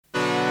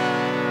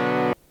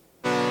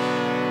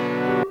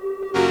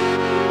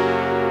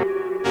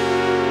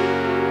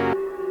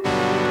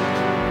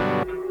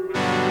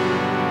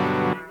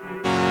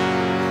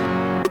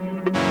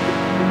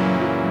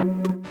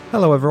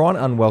Hello everyone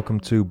and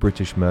welcome to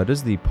British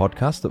Murders, the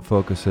podcast that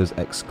focuses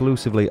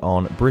exclusively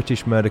on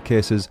British murder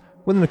cases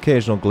with an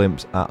occasional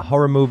glimpse at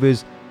horror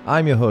movies.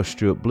 I'm your host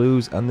Stuart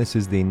Blues and this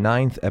is the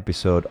 9th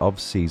episode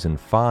of Season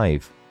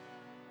 5.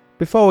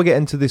 Before we get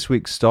into this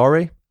week's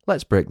story,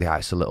 let's break the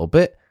ice a little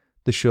bit.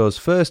 The show's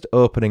first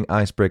opening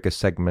icebreaker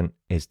segment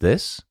is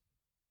this.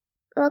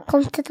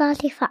 Welcome to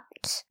Daddy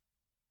Facts.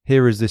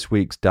 Here is this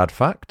week's Dad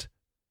Fact.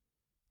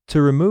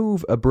 To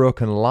remove a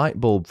broken light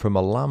bulb from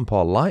a lamp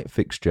or light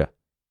fixture,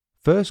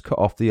 first cut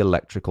off the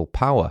electrical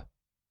power.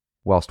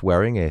 Whilst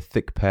wearing a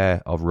thick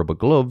pair of rubber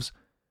gloves,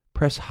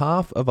 press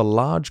half of a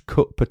large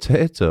cut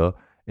potato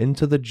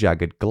into the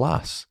jagged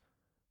glass.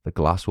 The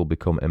glass will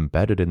become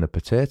embedded in the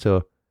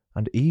potato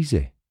and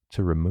easy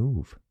to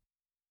remove.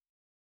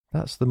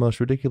 That's the most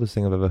ridiculous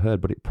thing I've ever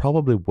heard, but it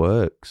probably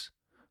works.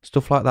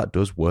 Stuff like that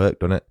does work,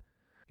 doesn't it?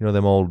 You know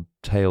them old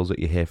tales that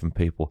you hear from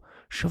people.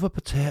 Shove a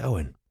potato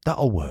in,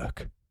 that'll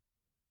work.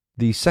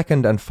 The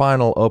second and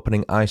final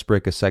opening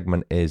icebreaker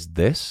segment is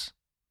this.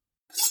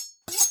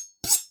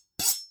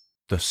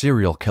 The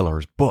Serial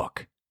Killer's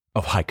Book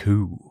of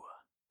Haiku.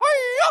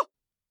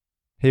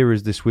 Here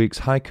is this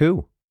week's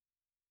haiku.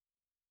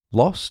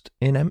 Lost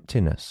in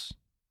emptiness,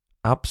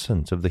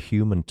 absent of the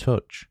human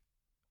touch,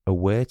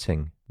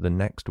 awaiting the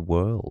next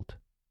world.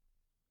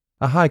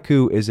 A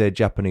haiku is a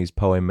Japanese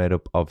poem made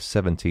up of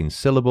 17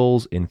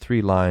 syllables in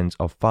 3 lines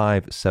of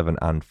 5, 7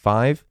 and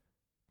 5.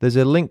 There's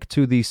a link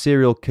to the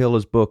Serial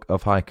Killer's Book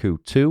of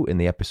Haiku 2 in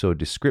the episode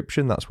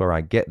description. That's where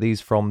I get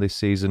these from this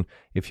season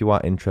if you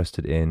are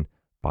interested in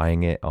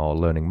buying it or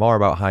learning more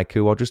about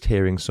haiku or just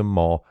hearing some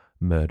more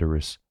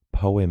murderous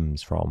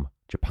poems from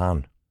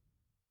Japan.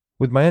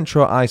 With my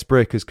intro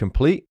icebreakers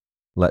complete,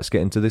 let's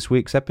get into this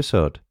week's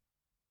episode.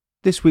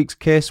 This week's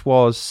case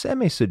was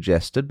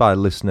semi-suggested by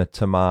listener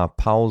Tamar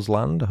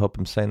Powlesland, I hope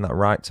I'm saying that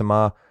right,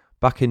 Tamar,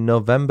 back in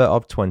November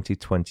of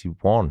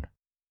 2021.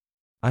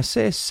 I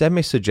say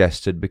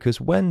semi-suggested because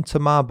when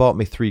Tamar bought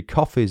me 3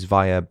 coffees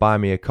via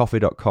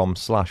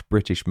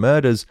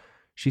buymeacoffee.com/BritishMurders,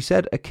 she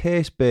said a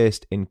case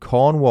based in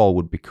Cornwall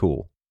would be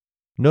cool.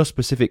 No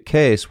specific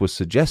case was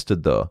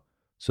suggested though,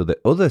 so the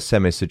other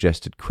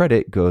semi-suggested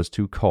credit goes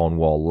to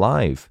Cornwall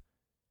Live.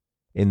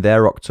 In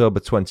their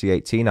October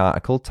 2018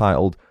 article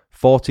titled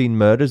 14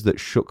 Murders That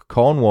Shook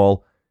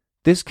Cornwall,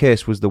 this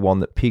case was the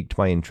one that piqued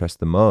my interest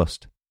the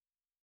most.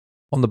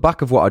 On the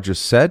back of what I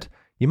just said,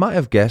 you might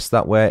have guessed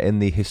that we're in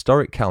the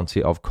historic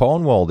county of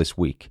Cornwall this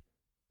week.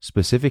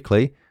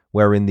 Specifically,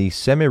 we're in the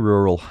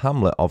semi-rural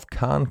hamlet of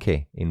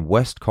Carnky in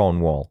West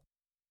Cornwall.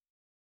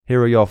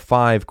 Here are your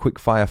 5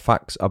 quick-fire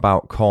facts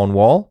about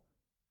Cornwall.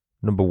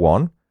 Number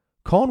 1.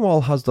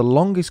 Cornwall has the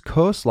longest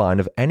coastline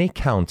of any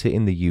county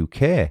in the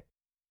UK.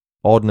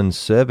 Ordnance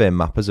Survey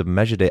mappers have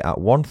measured it at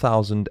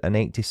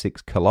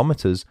 1,086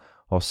 kilometres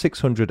or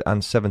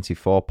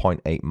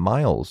 674.8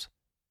 miles.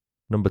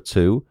 Number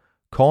 2.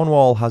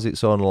 Cornwall has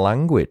its own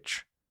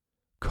language.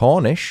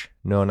 Cornish,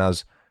 known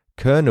as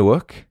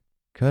Kernuak.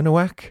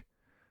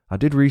 I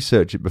did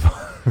research it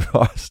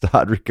before I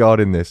started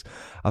recording this.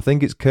 I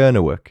think it's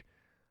Kernuak.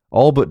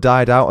 All but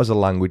died out as a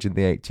language in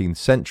the 18th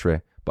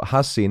century, but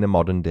has seen a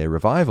modern-day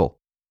revival.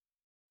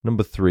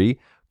 Number 3.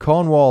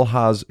 Cornwall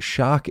has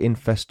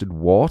shark-infested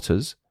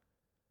waters.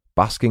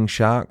 Basking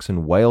sharks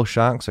and whale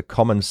sharks are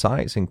common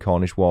sights in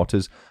Cornish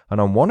waters,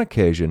 and on one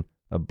occasion,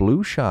 a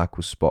blue shark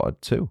was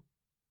spotted too.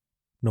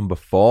 Number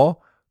 4.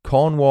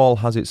 Cornwall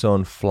has its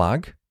own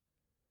flag.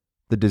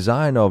 The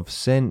design of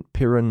St.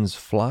 Piran's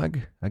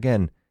flag,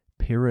 again,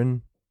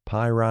 Piran,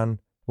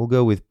 we'll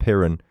go with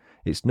Piran.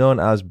 It's known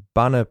as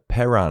Banner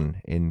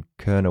Peran in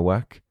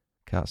Kernuak.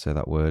 Can't say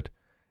that word.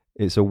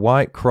 It's a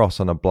white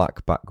cross on a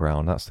black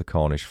background. That's the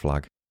Cornish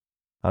flag.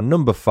 And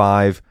number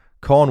 5,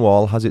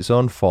 Cornwall has its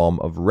own form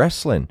of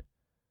wrestling.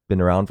 Been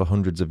around for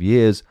hundreds of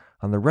years,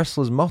 and the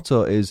wrestler's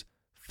motto is,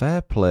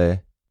 fair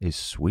play is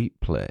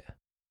sweet play.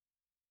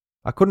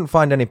 I couldn't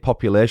find any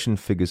population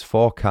figures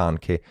for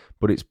Carnky,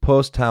 but its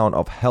post town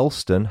of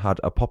Helston had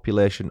a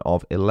population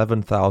of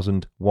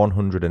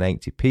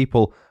 11,180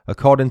 people,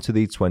 according to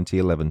the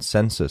 2011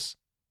 census.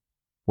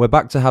 We're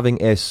back to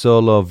having a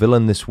solo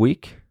villain this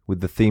week, with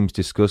the themes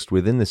discussed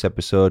within this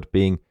episode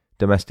being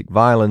domestic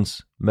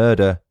violence,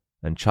 murder,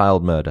 and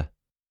child murder.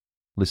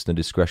 Listener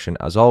discretion,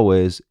 as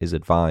always, is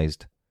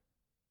advised.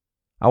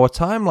 Our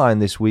timeline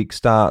this week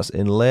starts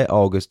in late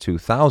August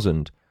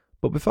 2000,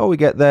 but before we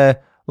get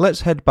there,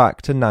 let's head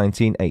back to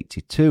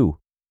 1982.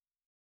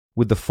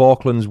 With the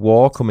Falklands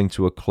War coming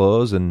to a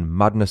close and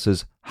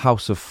Madness's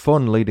House of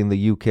Fun leading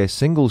the UK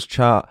singles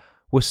chart,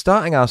 we're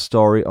starting our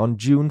story on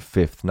June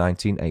 5th,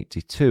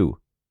 1982.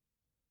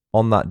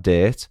 On that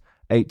date,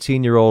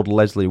 18-year-old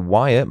Leslie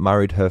Wyatt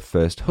married her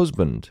first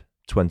husband,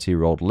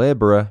 20-year-old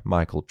labourer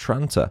Michael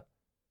Tranter.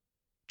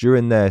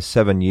 During their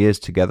 7 years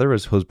together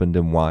as husband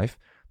and wife,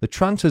 the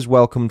Tranters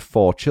welcomed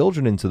 4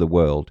 children into the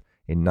world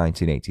in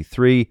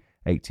 1983,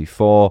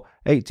 84,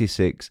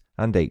 86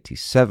 and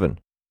 87.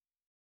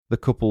 The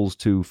couple's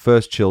 2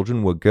 first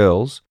children were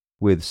girls,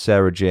 with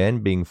Sarah Jane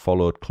being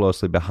followed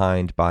closely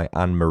behind by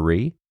Anne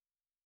Marie.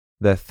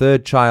 Their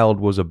third child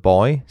was a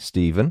boy,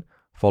 Stephen,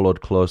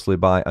 followed closely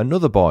by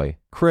another boy,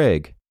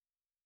 Craig.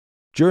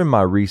 During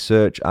my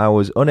research, I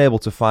was unable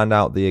to find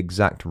out the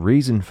exact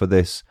reason for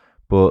this,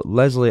 but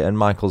Leslie and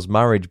Michael's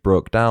marriage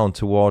broke down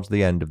towards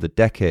the end of the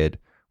decade,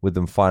 with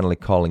them finally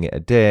calling it a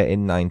day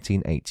in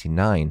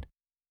 1989.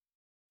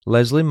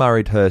 Leslie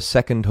married her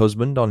second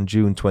husband on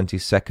June 22,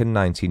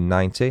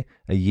 1990,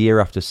 a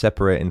year after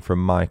separating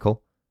from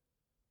Michael.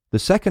 The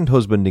second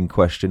husband in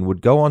question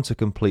would go on to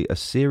complete a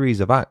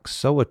series of acts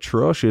so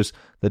atrocious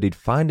that he'd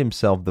find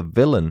himself the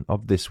villain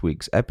of this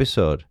week's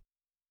episode.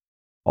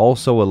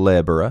 Also a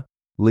labourer,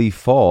 Lee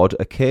Ford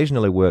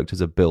occasionally worked as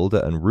a builder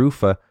and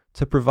roofer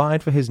to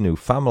provide for his new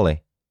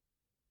family.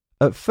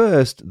 At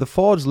first, the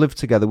Fords lived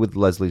together with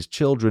Leslie's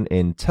children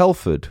in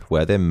Telford,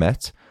 where they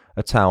met,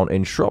 a town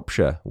in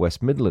Shropshire,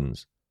 West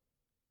Midlands.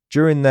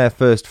 During their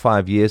first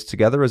 5 years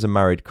together as a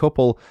married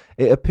couple,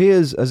 it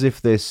appears as if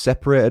they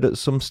separated at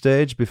some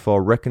stage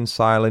before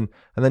reconciling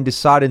and then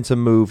deciding to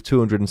move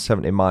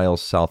 270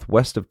 miles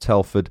southwest of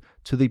Telford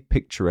to the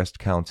picturesque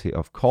county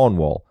of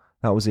Cornwall.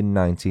 That was in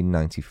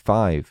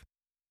 1995.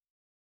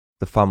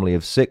 The family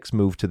of 6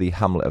 moved to the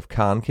hamlet of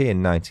Carnkey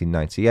in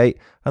 1998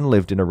 and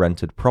lived in a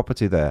rented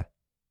property there.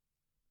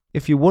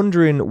 If you're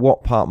wondering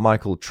what part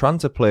Michael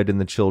Tranter played in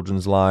the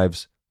children's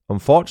lives,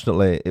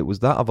 unfortunately, it was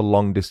that of a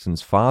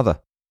long-distance father.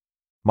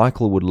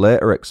 Michael would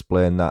later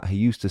explain that he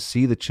used to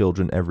see the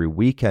children every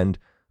weekend,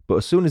 but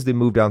as soon as they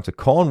moved down to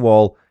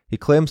Cornwall, he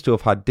claims to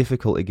have had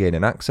difficulty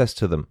gaining access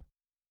to them.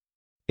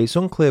 It's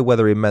unclear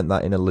whether he meant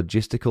that in a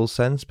logistical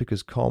sense,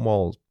 because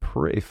Cornwall's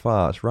pretty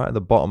far, it's right at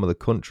the bottom of the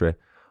country,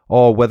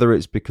 or whether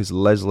it's because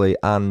Leslie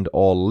and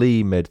or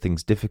Lee made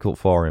things difficult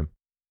for him.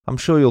 I'm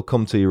sure you'll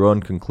come to your own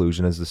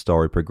conclusion as the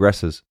story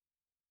progresses.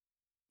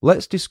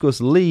 Let's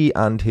discuss Lee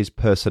and his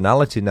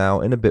personality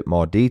now in a bit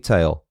more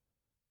detail.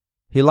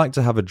 He liked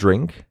to have a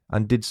drink,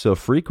 and did so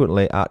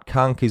frequently at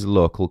Carnkey's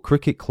local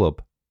cricket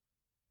club.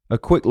 A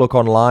quick look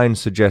online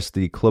suggests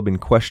the club in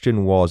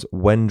question was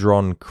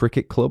Wendron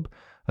Cricket Club,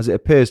 as it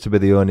appears to be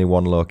the only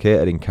one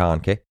located in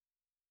Carnkey.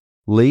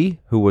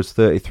 Lee, who was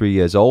 33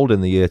 years old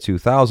in the year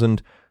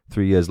 2000,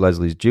 3 years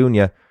Leslie's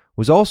junior,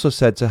 was also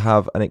said to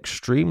have an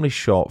extremely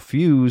short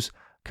fuse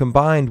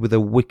combined with a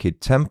wicked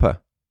temper.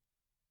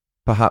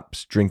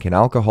 Perhaps drinking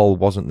alcohol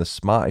wasn't the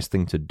smartest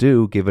thing to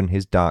do given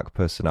his dark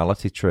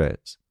personality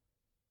traits.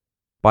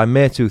 By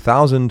May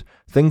 2000,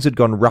 things had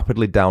gone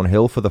rapidly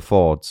downhill for the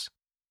Fords.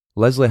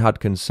 Leslie had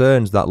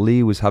concerns that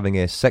Lee was having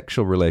a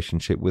sexual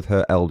relationship with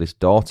her eldest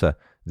daughter,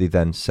 the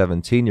then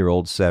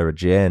 17-year-old Sarah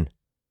Jane.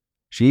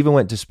 She even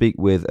went to speak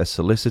with a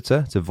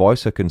solicitor to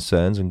voice her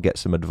concerns and get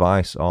some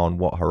advice on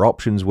what her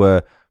options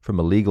were from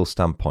a legal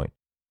standpoint.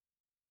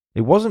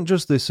 It wasn't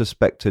just the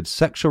suspected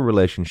sexual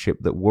relationship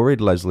that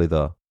worried Leslie,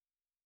 though.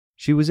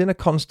 She was in a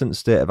constant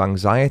state of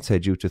anxiety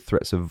due to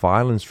threats of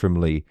violence from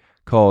Lee,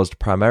 caused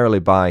primarily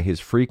by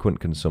his frequent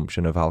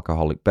consumption of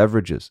alcoholic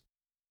beverages.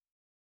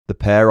 The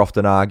pair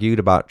often argued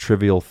about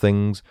trivial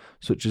things,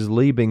 such as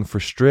Lee being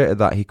frustrated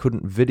that he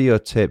couldn't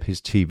videotape his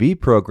TV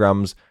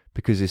programs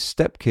because his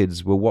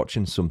stepkids were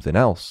watching something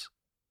else.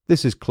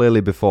 This is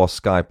clearly before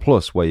Sky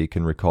Plus, where you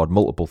can record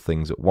multiple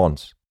things at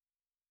once.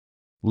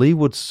 Lee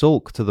would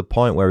sulk to the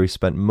point where he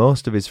spent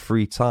most of his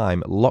free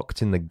time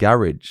locked in the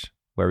garage,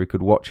 where he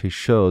could watch his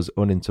shows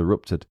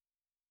uninterrupted.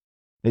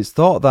 It's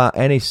thought that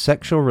any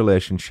sexual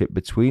relationship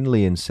between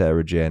Lee and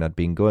Sarah Jane had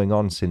been going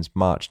on since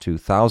March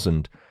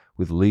 2000,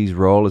 with Lee's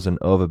role as an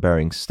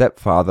overbearing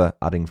stepfather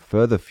adding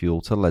further fuel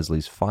to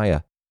Leslie's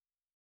fire.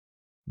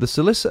 The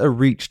solicitor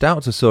reached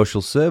out to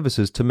social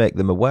services to make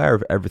them aware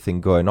of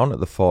everything going on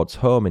at the Fords'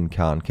 home in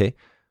Carnkey,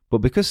 but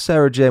because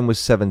Sarah Jane was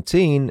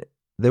 17,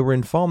 they were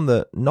informed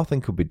that nothing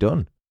could be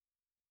done.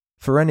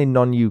 For any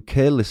non-UK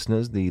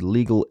listeners, the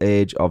legal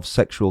age of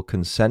sexual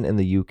consent in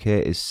the UK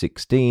is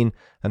 16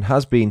 and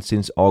has been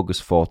since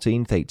August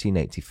 14,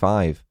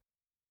 1885.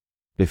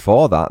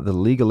 Before that, the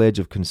legal age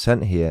of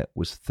consent here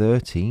was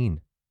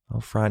 13.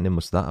 How frightening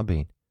must that have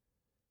been?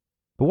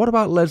 But what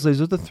about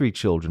Leslie's other 3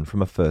 children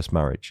from her first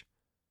marriage?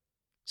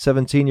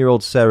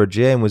 17-year-old Sarah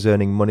Jane was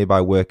earning money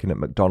by working at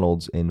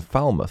McDonald's in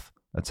Falmouth,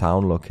 a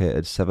town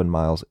located 7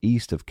 miles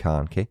east of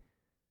Carnkey,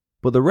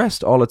 but the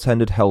rest all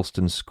attended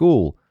Helston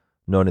School,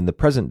 known in the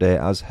present day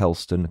as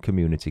Helston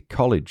Community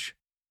College.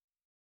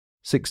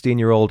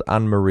 16-year-old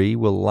Anne-Marie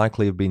will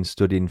likely have been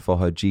studying for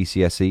her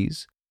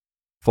GCSEs,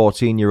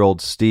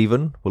 14-year-old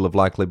Stephen will have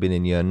likely been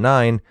in Year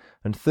 9,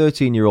 and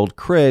 13-year-old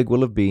Craig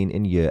will have been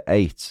in Year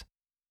 8.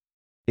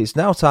 It's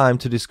now time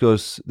to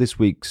discuss this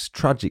week's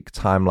tragic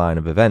timeline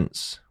of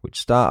events, which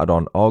started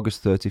on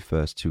August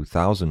 31st,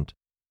 2000.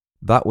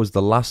 That was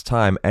the last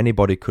time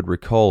anybody could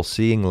recall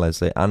seeing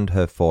Leslie and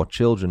her 4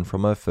 children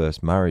from her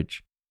first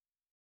marriage.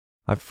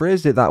 I've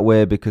phrased it that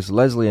way because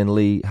Leslie and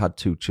Lee had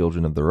 2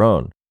 children of their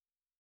own.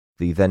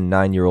 The then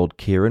 9-year-old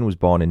Kieran was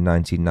born in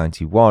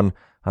 1991,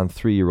 and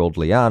 3-year-old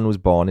Leanne was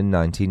born in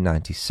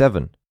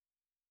 1997.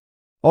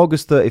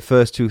 August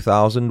 31st,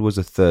 2000 was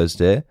a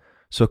Thursday,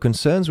 so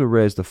concerns were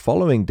raised the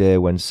following day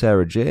when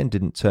Sarah Jane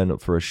didn't turn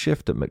up for a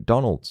shift at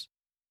McDonald's.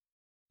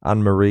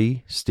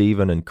 Anne-Marie,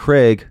 Stephen and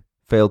Craig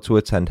failed to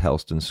attend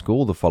Helston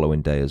School the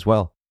following day as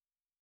well.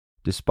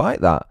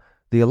 Despite that,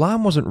 the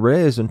alarm wasn't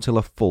raised until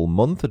a full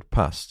month had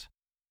passed.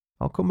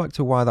 I'll come back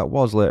to why that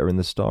was later in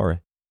the story.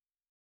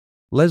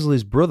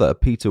 Leslie's brother,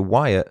 Peter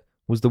Wyatt,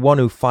 was the one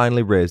who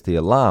finally raised the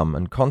alarm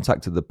and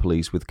contacted the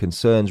police with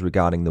concerns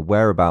regarding the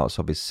whereabouts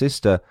of his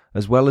sister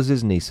as well as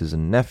his nieces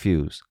and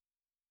nephews.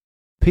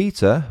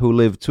 Peter, who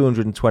lived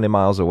 220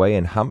 miles away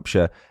in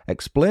Hampshire,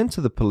 explained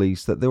to the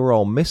police that they were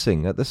all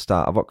missing at the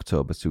start of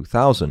October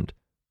 2000,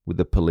 with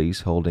the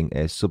police holding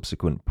a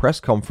subsequent press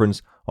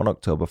conference on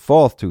October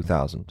 4th,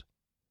 2000.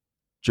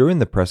 During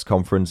the press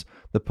conference,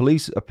 the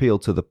police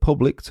appealed to the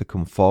public to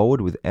come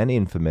forward with any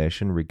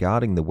information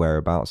regarding the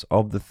whereabouts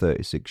of the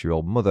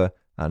 36-year-old mother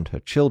and her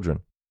children.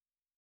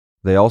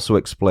 They also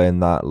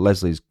explained that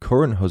Leslie's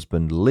current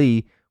husband,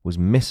 Lee, was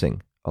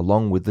missing,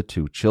 along with the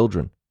 2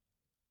 children.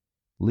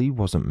 Lee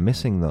wasn't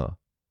missing, though.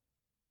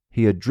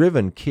 He had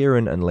driven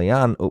Kieran and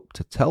Leanne up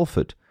to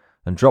Telford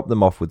and dropped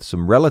them off with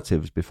some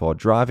relatives before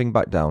driving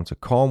back down to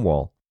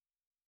Cornwall.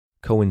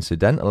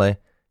 Coincidentally,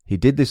 he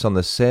did this on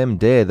the same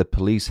day the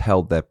police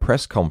held their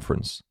press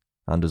conference,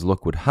 and as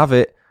luck would have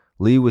it,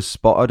 Lee was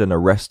spotted and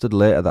arrested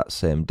later that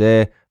same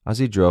day as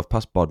he drove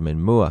past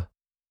Bodmin Moor.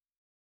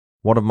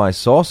 One of my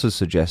sources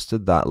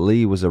suggested that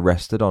Lee was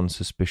arrested on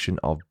suspicion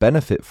of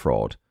benefit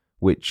fraud,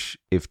 which,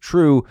 if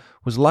true,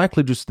 was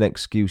likely just an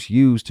excuse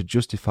used to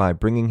justify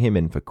bringing him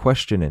in for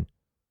questioning.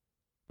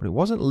 But it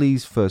wasn't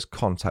Lee's first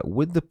contact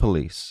with the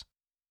police.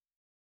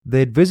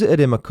 They'd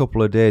visited him a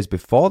couple of days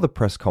before the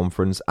press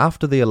conference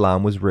after the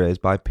alarm was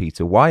raised by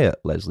Peter Wyatt,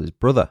 Leslie's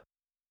brother.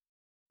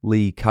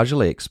 Lee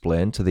casually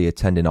explained to the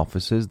attending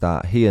officers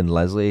that he and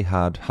Leslie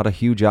had had a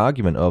huge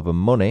argument over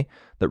money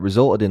that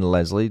resulted in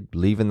Leslie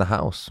leaving the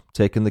house,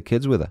 taking the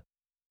kids with her.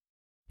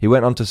 He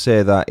went on to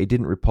say that he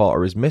didn't report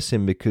her as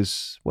missing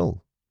because,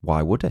 well,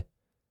 why would he?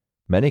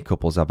 Many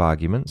couples have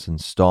arguments and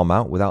storm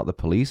out without the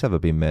police ever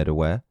being made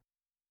aware.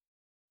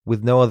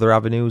 With no other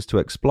avenues to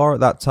explore at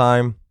that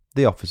time,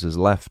 the officers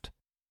left.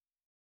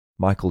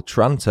 Michael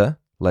Tranter,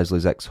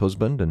 Leslie's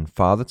ex-husband and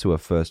father to her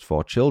first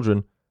 4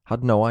 children,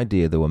 had no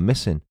idea they were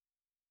missing.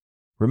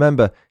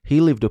 Remember,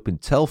 he lived up in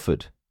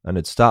Telford and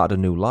had started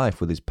a new life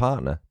with his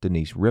partner,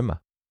 Denise Rimmer.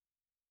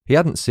 He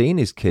hadn't seen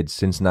his kids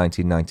since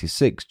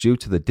 1996 due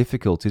to the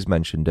difficulties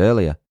mentioned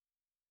earlier.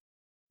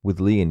 With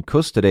Lee in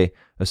custody,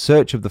 a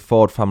search of the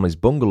Ford family's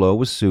bungalow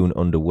was soon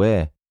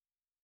underway.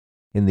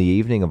 In the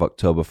evening of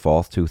October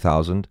 4th,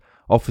 2000,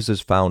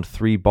 officers found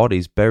 3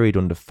 bodies buried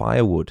under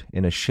firewood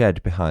in a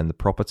shed behind the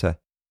property.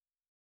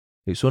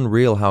 It's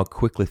unreal how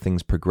quickly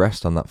things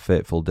progressed on that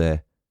fateful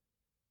day.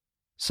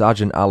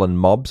 Sergeant Alan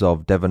Mobbs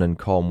of Devon and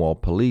Cornwall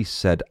Police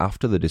said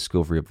after the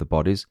discovery of the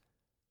bodies,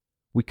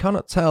 "We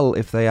cannot tell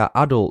if they are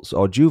adults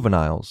or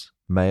juveniles,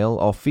 male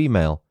or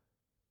female.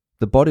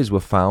 The bodies were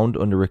found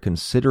under a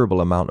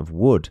considerable amount of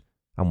wood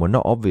and were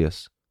not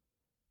obvious.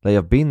 They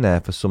have been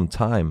there for some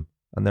time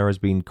and there has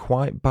been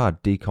quite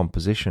bad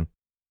decomposition."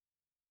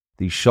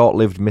 The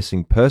short-lived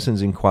missing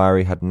persons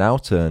inquiry had now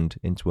turned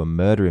into a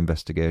murder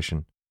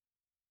investigation.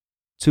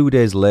 2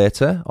 days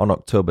later, on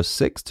October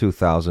 6,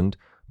 2000,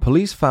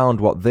 police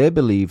found what they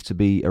believed to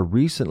be a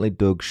recently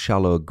dug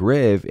shallow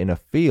grave in a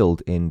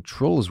field in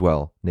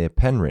Trullswell near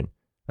Penryn,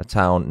 a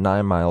town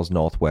 9 miles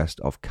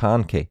northwest of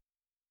Carnkey.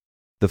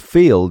 The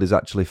field is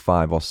actually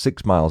 5 or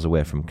 6 miles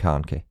away from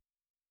Carnkey.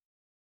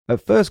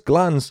 At first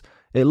glance,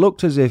 it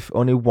looked as if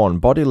only 1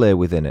 body lay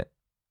within it.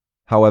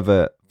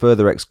 However,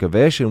 further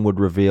excavation would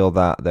reveal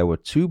that there were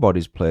 2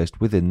 bodies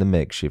placed within the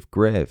makeshift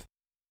grave.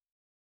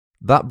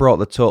 That brought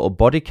the total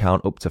body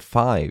count up to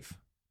 5,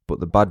 but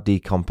the bad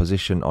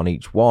decomposition on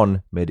each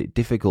one made it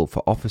difficult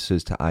for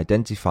officers to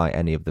identify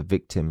any of the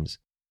victims.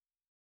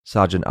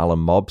 Sergeant Alan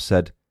Mobb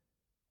said,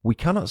 "We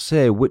cannot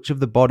say which of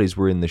the bodies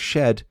were in the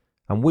shed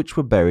and which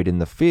were buried in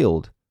the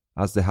field,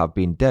 as they have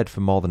been dead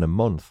for more than a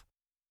month.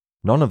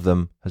 None of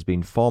them has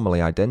been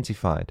formally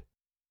identified."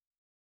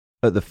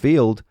 At the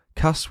field,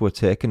 casts were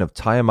taken of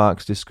tyre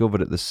marks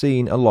discovered at the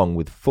scene along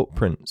with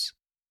footprints.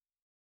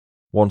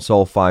 Once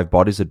all 5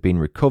 bodies had been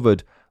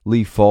recovered,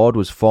 Lee Ford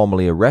was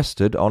formally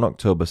arrested on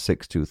October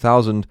 6,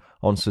 2000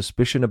 on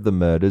suspicion of the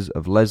murders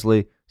of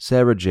Leslie,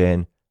 Sarah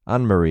Jane,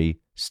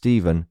 Anne-Marie,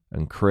 Stephen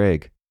and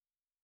Craig.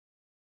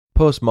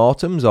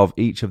 Post-mortems of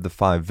each of the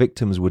 5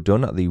 victims were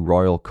done at the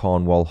Royal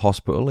Cornwall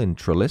Hospital in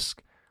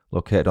Treliske,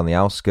 located on the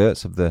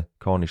outskirts of the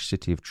Cornish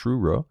city of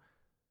Truro.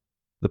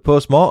 The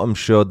post-mortem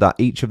showed that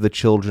each of the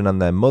children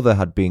and their mother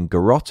had been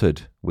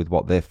garroted with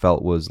what they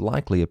felt was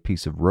likely a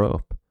piece of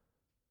rope.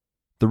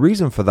 The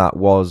reason for that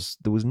was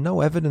there was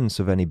no evidence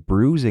of any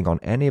bruising on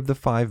any of the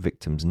 5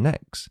 victims'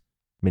 necks,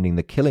 meaning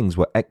the killings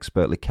were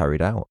expertly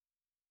carried out.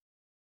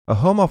 A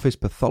Home Office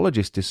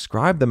pathologist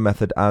described the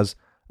method as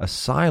a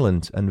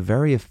silent and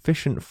very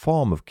efficient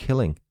form of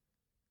killing.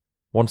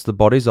 Once the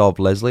bodies of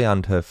Leslie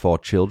and her 4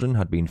 children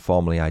had been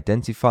formally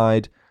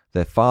identified,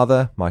 their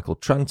father, Michael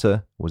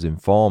Tranter, was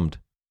informed.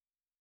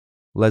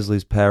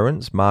 Leslie's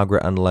parents,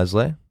 Margaret and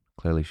Leslie,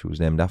 clearly she was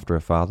named after her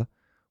father,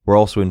 were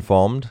also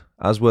informed,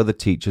 as were the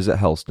teachers at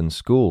Helston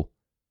School.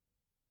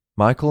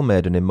 Michael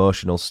made an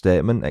emotional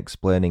statement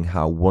explaining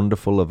how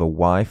wonderful of a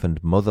wife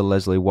and mother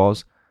Leslie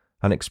was,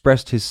 and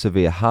expressed his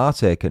severe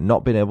heartache at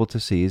not being able to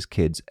see his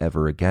kids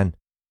ever again.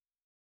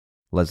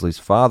 Leslie's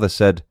father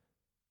said,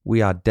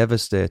 "We are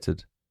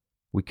devastated.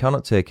 We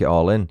cannot take it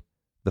all in.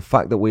 The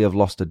fact that we have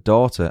lost a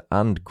daughter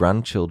and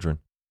grandchildren."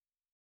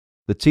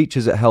 The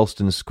teachers at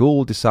Helston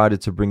School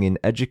decided to bring in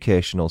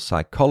educational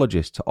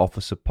psychologists to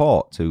offer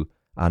support to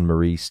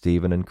Anne-Marie,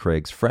 Stephen and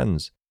Craig's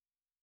friends.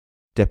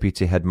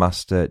 Deputy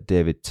Headmaster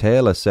David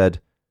Taylor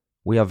said,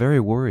 "We are very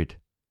worried.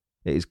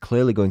 It is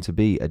clearly going to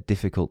be a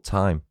difficult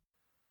time."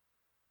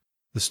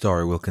 The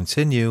story will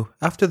continue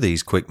after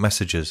these quick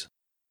messages.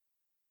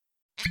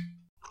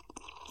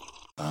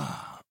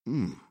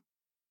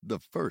 The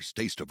first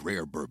taste of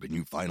rare bourbon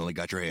you finally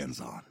got your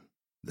hands on.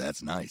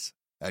 That's nice.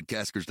 At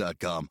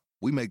Caskers.com,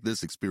 we make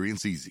this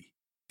experience easy.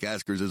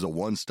 Caskers is a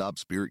one-stop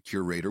spirit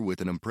curator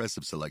with an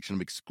impressive selection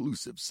of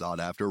exclusive,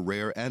 sought-after,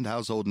 rare, and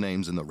household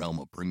names in the realm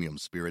of premium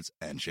spirits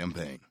and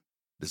champagne.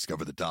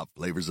 Discover the top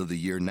flavors of the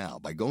year now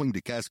by going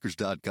to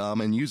Caskers.com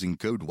and using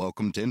code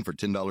WELCOME10 for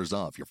 $10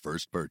 off your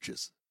first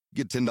purchase.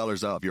 Get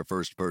 $10 off your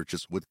first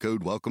purchase with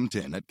code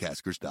WELCOME10 at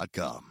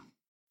Caskers.com.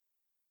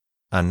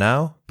 And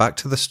now, back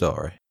to the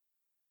story.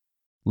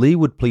 Lee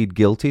would plead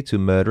guilty to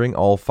murdering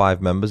all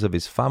 5 members of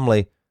his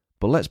family,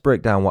 but let's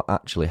break down what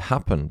actually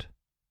happened.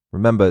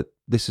 Remember,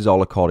 this is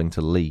all according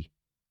to Lee.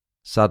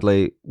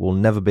 Sadly, we'll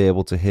never be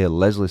able to hear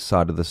Leslie's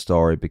side of the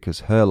story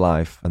because her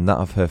life and that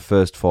of her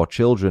first 4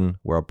 children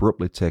were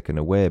abruptly taken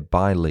away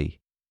by Lee.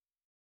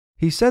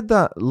 He said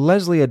that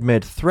Leslie had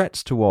made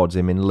threats towards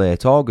him in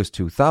late August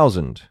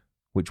 2000,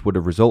 which would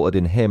have resulted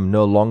in him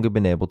no longer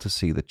being able to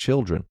see the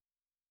children.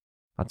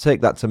 I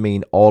take that to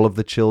mean all of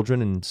the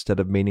children instead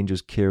of meaning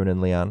just Kieran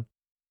and Leanne.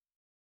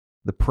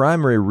 The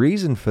primary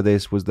reason for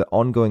this was the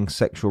ongoing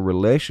sexual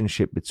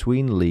relationship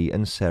between Lee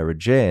and Sarah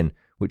Jane,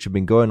 which had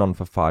been going on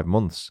for 5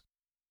 months.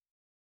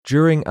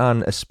 During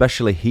an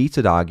especially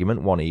heated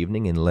argument one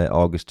evening in late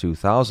August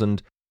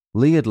 2000,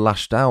 Lee had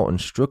lashed out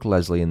and struck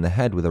Leslie in the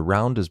head with a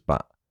rounders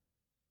bat.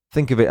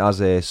 Think of it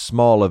as a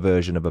smaller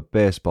version of a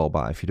baseball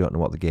bat if you don't know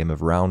what the game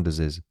of rounders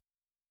is.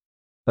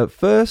 At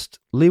first,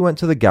 Lee went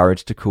to the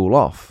garage to cool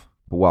off,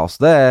 but whilst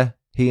there,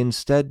 he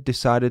instead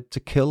decided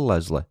to kill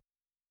Leslie.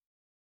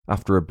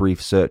 After a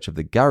brief search of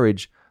the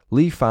garage,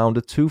 Lee found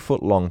a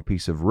 2-foot-long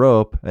piece of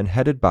rope and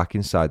headed back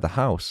inside the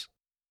house.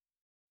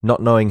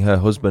 Not knowing her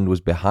husband was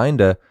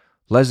behind her,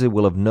 Leslie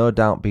will have no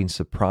doubt been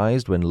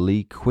surprised when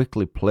Lee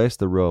quickly placed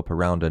the rope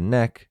around her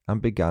neck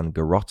and began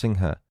garroting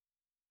her.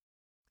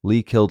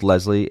 Lee killed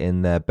Leslie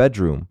in their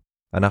bedroom,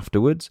 and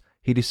afterwards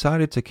he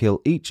decided to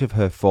kill each of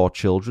her 4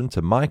 children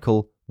to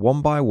Michael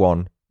one by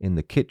one in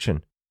the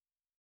kitchen.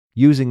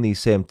 Using the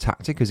same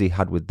tactic as he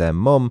had with their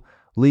mum,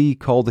 Lee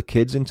called the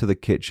kids into the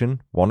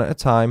kitchen one at a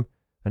time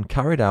and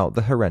carried out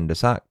the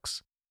horrendous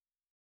acts.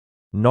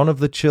 None of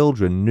the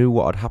children knew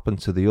what had happened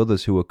to the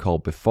others who were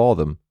called before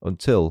them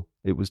until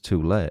it was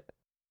too late.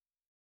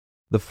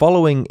 The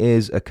following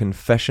is a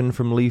confession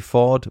from Lee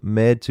Ford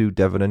made to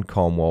Devon and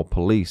Cornwall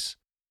police.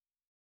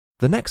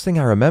 "The next thing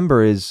I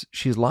remember is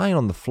she's lying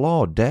on the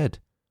floor dead.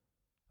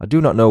 I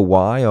do not know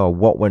why or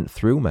what went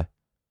through me.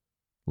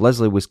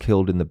 Leslie was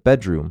killed in the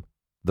bedroom,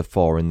 the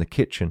 4 in the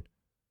kitchen.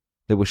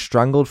 They were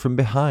strangled from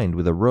behind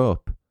with a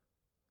rope.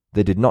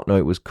 They did not know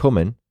it was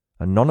coming,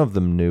 and none of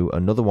them knew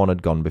another one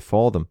had gone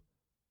before them.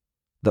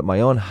 That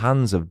my own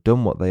hands have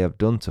done what they have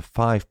done to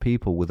 5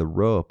 people with a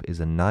rope is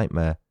a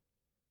nightmare.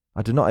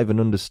 I do not even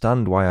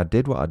understand why I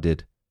did what I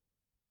did.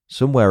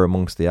 Somewhere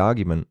amongst the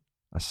argument,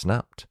 I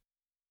snapped."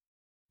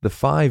 The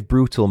 5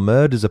 brutal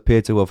murders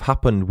appear to have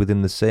happened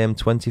within the same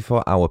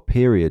 24-hour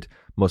period,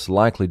 most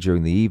likely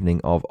during the evening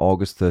of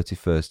August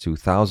 31st,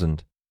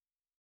 2000.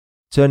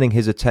 Turning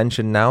his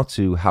attention now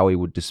to how he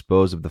would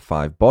dispose of the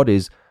 5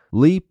 bodies,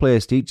 Lee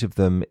placed each of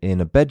them in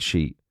a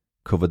bedsheet,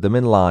 covered them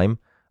in lime,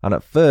 and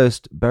at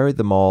first buried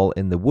them all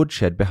in the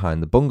woodshed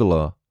behind the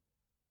bungalow.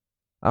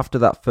 After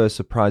that first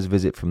surprise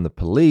visit from the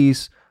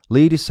police,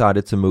 Lee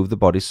decided to move the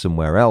bodies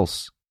somewhere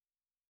else.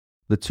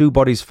 The 2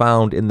 bodies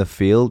found in the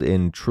field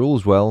in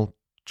Trullswell,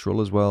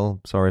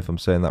 sorry if I'm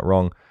saying that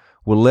wrong,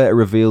 were later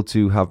revealed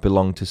to have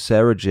belonged to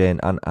Sarah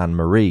Jane and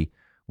Anne-Marie,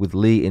 with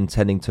Lee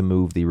intending to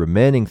move the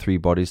remaining 3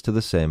 bodies to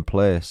the same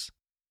place.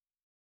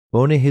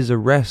 Only his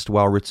arrest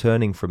while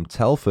returning from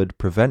Telford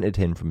prevented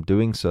him from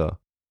doing so.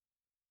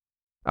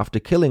 After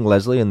killing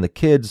Leslie and the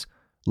kids,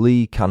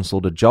 Lee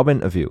cancelled a job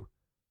interview.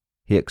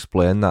 He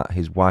explained that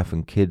his wife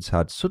and kids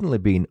had suddenly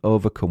been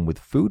overcome with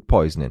food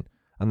poisoning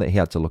and that he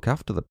had to look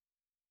after them.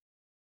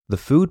 The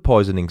food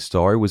poisoning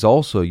story was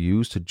also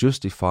used to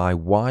justify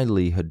why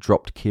Lee had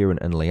dropped Kieran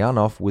and Leanne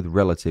off with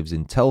relatives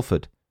in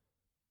Telford.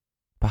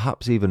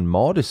 Perhaps even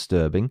more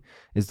disturbing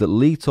is that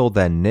Lee told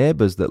their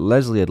neighbours that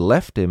Leslie had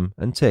left him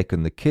and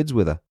taken the kids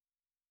with her.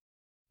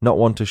 Not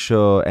one to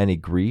show any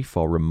grief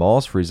or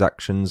remorse for his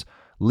actions,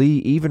 Lee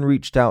even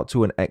reached out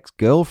to an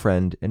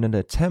ex-girlfriend in an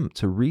attempt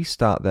to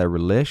restart their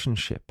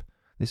relationship.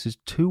 This is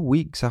 2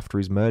 weeks after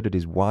he's murdered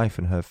his wife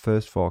and her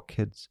first 4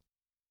 kids.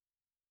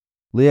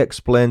 Lee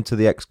explained to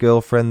the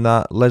ex-girlfriend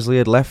that Leslie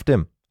had left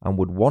him and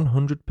would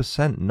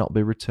 100% not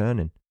be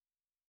returning.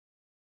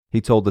 He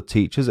told the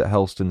teachers at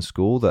Helston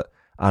School that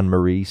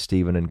Anne-Marie,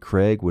 Stephen and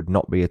Craig would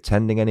not be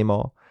attending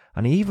anymore,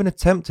 and he even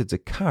attempted to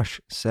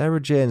cash Sarah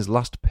Jane's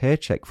last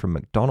paycheck from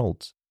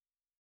McDonald's.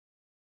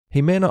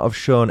 He may not have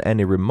shown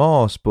any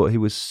remorse, but he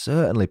was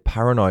certainly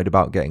paranoid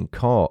about getting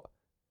caught.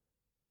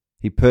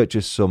 He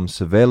purchased some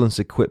surveillance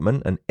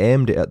equipment and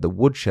aimed it at the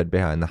woodshed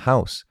behind the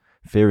house,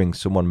 fearing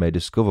someone may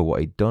discover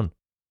what he'd done.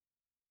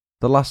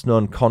 The last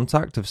known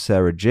contact of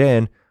Sarah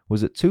Jane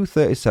was at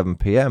 2:37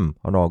 p.m.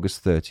 on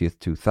August 30th,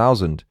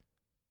 2000.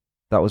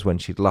 That was when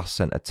she'd last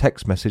sent a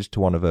text message to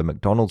one of her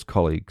McDonald's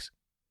colleagues.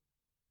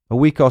 A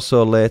week or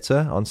so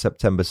later, on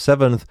September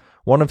 7th,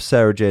 one of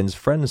Sarah Jane's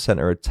friends sent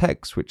her a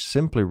text which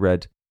simply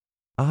read,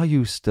 "Are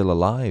you still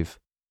alive?"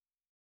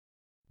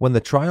 When the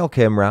trial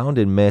came round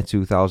in May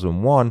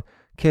 2001,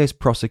 case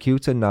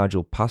prosecutor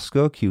Nigel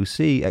Pascoe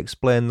QC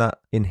explained that,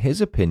 in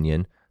his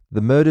opinion,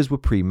 the murders were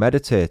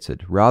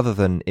premeditated rather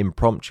than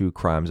impromptu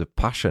crimes of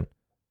passion.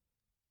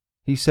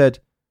 He said,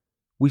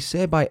 "We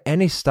say by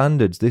any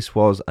standards this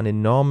was an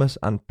enormous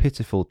and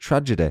pitiful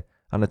tragedy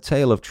and a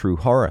tale of true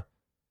horror.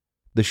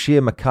 The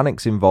sheer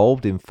mechanics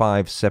involved in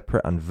 5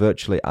 separate and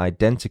virtually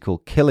identical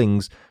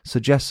killings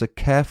suggests a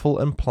careful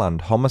and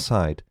planned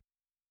homicide.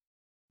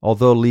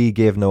 Although Lee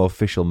gave no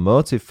official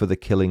motive for the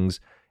killings,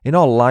 in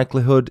all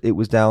likelihood it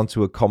was down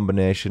to a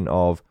combination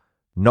of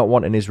not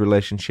wanting his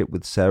relationship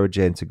with Sarah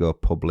Jane to go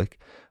public,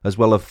 as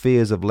well as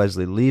fears of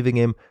Leslie leaving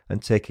him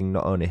and taking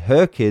not only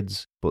her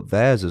kids, but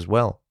theirs as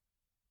well."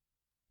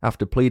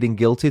 After pleading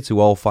guilty to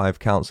all 5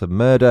 counts of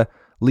murder,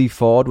 Lee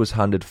Ford was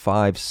handed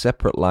 5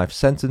 separate life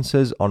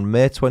sentences on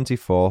May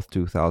 24,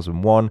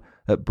 2001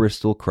 at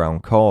Bristol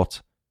Crown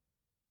Court.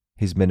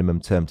 His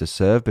minimum term to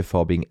serve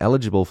before being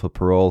eligible for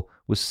parole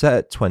was set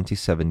at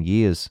 27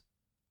 years.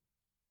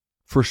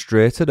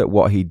 Frustrated at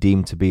what he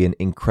deemed to be an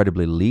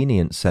incredibly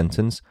lenient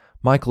sentence,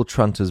 Michael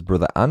Tranter's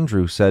brother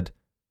Andrew said,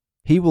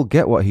 "He will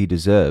get what he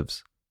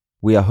deserves.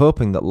 We are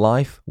hoping that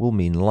life will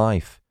mean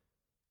life.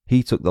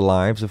 He took the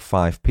lives of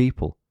 5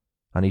 people,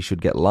 and he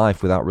should get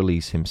life without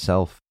release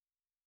himself."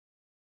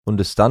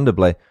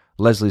 Understandably,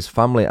 Leslie's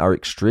family are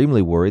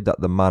extremely worried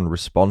that the man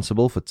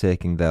responsible for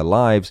taking their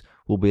lives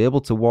will be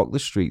able to walk the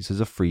streets as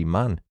a free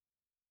man.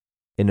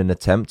 In an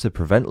attempt to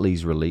prevent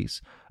Lee's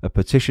release, a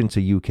petition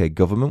to UK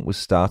government was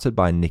started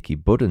by Nicky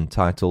Budden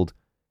titled,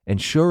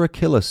 "Ensure a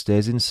killer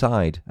stays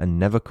inside and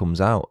never comes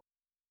out."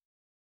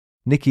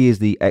 Nicky is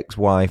the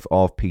ex-wife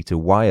of Peter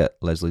Wyatt,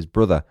 Leslie's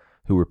brother,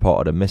 who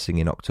reported her missing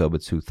in October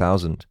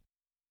 2000.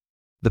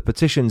 The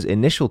petition's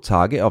initial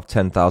target of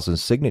 10,000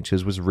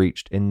 signatures was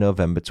reached in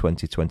November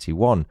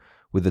 2021,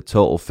 with the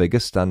total figure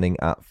standing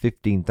at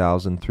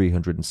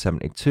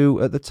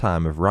 15,372 at the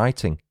time of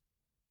writing.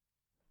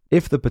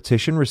 If the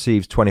petition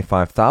receives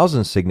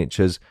 25,000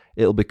 signatures,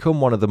 it'll become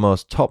one of the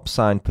most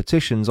top-signed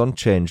petitions on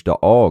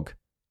change.org.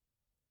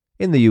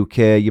 In the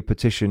UK, your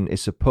petition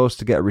is supposed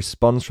to get a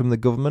response from the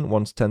government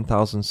once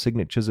 10,000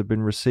 signatures have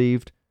been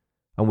received,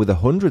 and with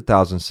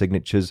 100,000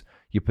 signatures,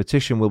 your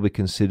petition will be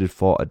considered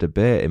for a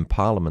debate in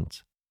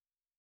Parliament.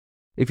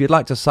 If you'd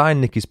like to sign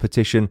Nicky's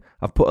petition,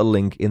 I've put a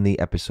link in the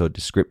episode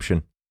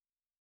description.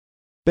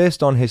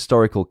 Based on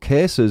historical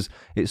cases,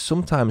 it's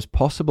sometimes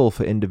possible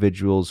for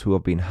individuals who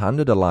have been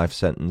handed a life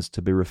sentence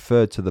to be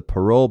referred to the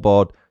parole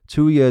board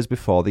 2 years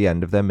before the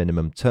end of their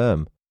minimum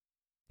term.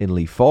 In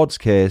Lee Ford's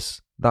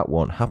case, that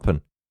won't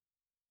happen.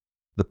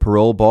 The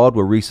parole board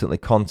were recently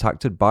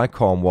contacted by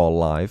Cornwall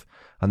Live,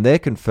 and they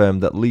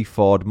confirmed that Lee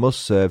Ford must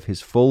serve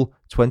his full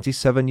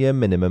 27-year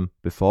minimum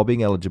before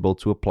being eligible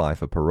to apply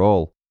for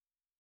parole.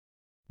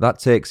 That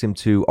takes him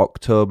to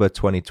October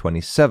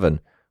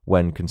 2027,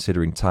 when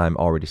considering time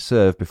already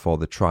served before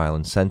the trial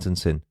and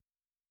sentencing.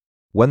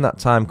 When that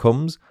time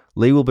comes,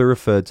 Lee will be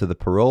referred to the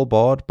parole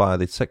board by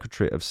the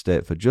Secretary of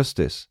State for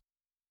Justice.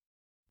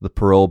 The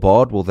parole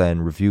board will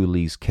then review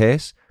Lee's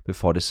case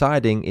before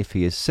deciding if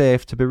he is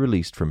safe to be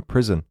released from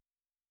prison.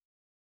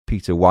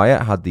 Peter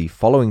Wyatt had the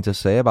following to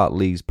say about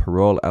Lee's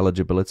parole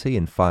eligibility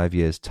in 5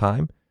 years'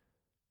 time.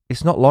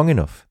 "It's not long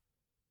enough.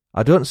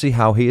 I don't see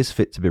how he is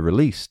fit to be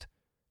released.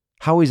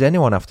 How is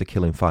anyone after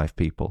killing 5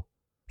 people?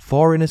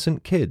 4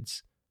 innocent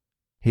kids?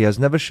 He has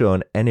never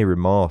shown any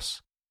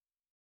remorse.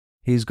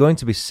 He is going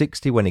to be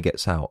 60 when he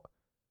gets out.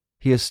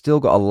 He has still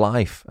got a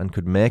life and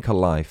could make a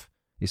life.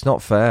 It's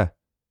not fair.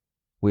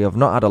 We have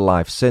not had a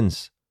life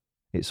since.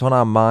 It's on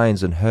our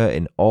minds and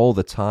hurting all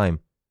the time.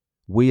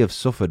 We have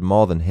suffered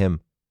more than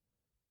him."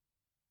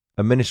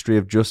 A Ministry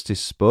of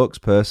Justice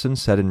spokesperson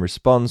said in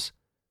response,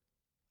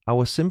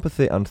 "Our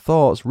sympathy and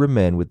thoughts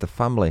remain with the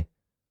family.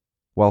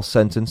 While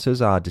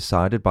sentences are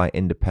decided by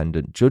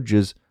independent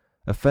judges,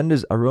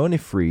 offenders are only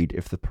freed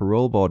if the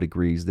parole board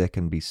agrees they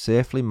can be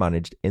safely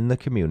managed in the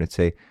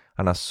community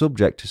and are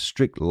subject to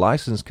strict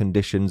licence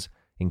conditions,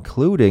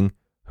 including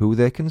who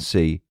they can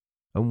see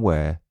and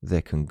where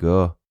they can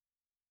go."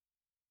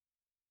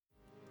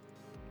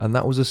 And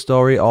that was a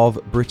story of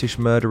British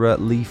murderer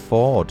Lee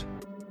Ford.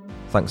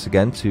 Thanks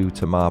again to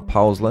Tamar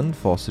Powsland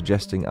for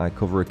suggesting I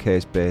cover a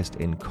case based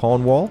in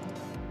Cornwall.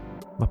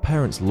 My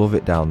parents love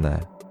it down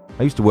there.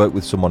 I used to work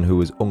with someone who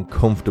was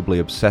uncomfortably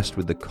obsessed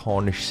with the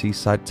Cornish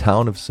seaside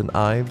town of St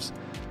Ives.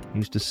 I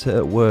used to sit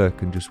at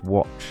work and just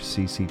watch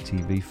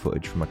CCTV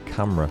footage from a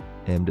camera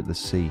aimed at the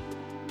sea.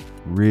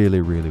 Really,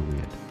 really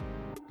weird.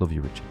 Love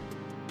you, Richard.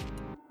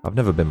 I've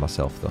never been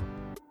myself though.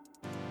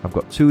 I've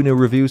got 2 new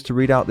reviews to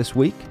read out this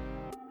week.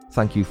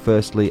 Thank you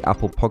firstly,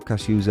 Apple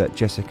Podcast user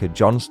Jessica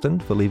Johnston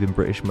for leaving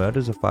British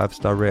Murders a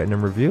 5-star rating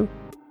and review.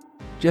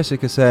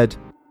 Jessica said,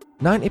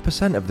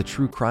 90% of the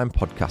true crime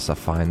podcasts I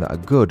find that are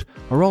good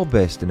are all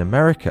based in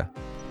America.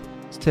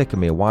 It's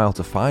taken me a while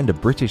to find a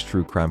British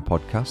true crime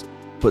podcast,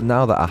 but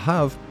now that I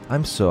have,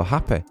 I'm so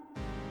happy.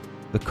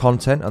 The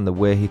content and the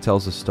way he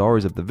tells the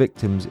stories of the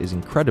victims is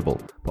incredible,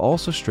 but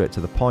also straight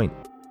to the point.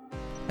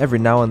 Every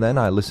now and then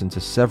I listen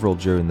to several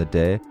during the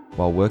day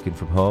while working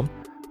from home,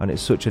 and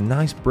it's such a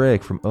nice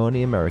break from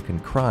only American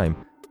crime.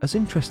 As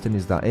interesting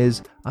as that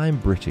is, I'm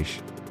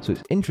British, so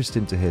it's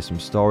interesting to hear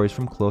some stories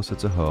from closer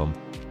to home.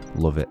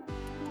 Love it.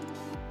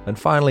 And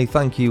finally,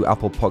 thank you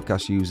Apple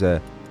Podcast user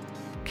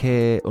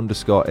K_A_I_T,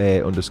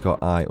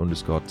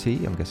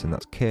 I'm guessing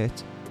that's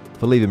Kate,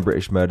 for leaving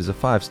British Murders a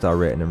 5-star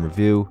rating and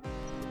review.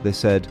 They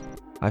said,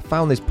 I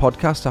found this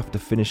podcast after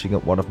finishing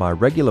up one of my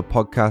regular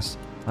podcasts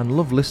and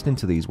love listening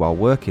to these while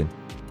working.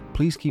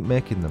 Please keep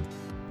making them.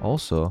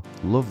 Also,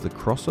 love the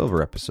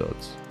crossover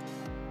episodes.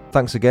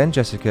 Thanks again,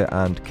 Jessica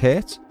and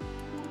Kate.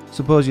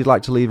 Suppose you'd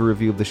like to leave a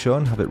review of the show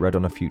and have it read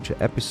on a future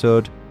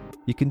episode.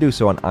 You can do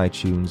so on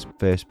iTunes,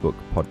 Facebook,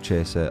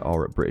 Podchaser,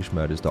 or at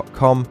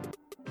BritishMurders.com.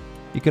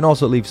 You can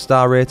also leave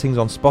star ratings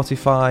on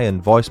Spotify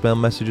and voicemail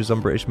messages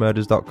on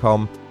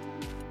BritishMurders.com.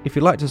 If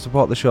you'd like to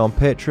support the show on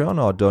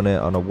Patreon or donate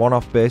on a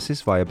one-off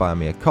basis via Buy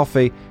Me a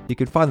Coffee, you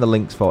can find the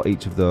links for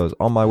each of those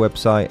on my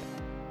website.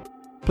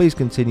 Please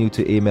continue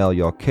to email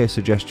your case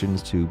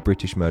suggestions to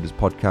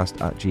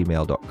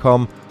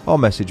britishmurderspodcast@gmail.com or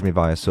message me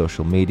via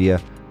social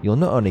media. You'll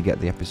not only get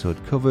the episode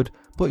covered,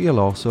 but you'll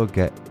also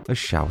get a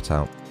shout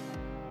out.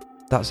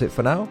 That's it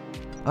for now.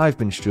 I've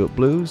been Stuart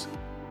Blues.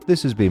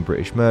 This has been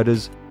British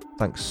Murders.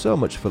 Thanks so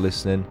much for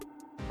listening.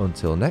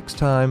 Until next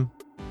time,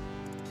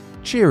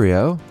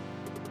 cheerio.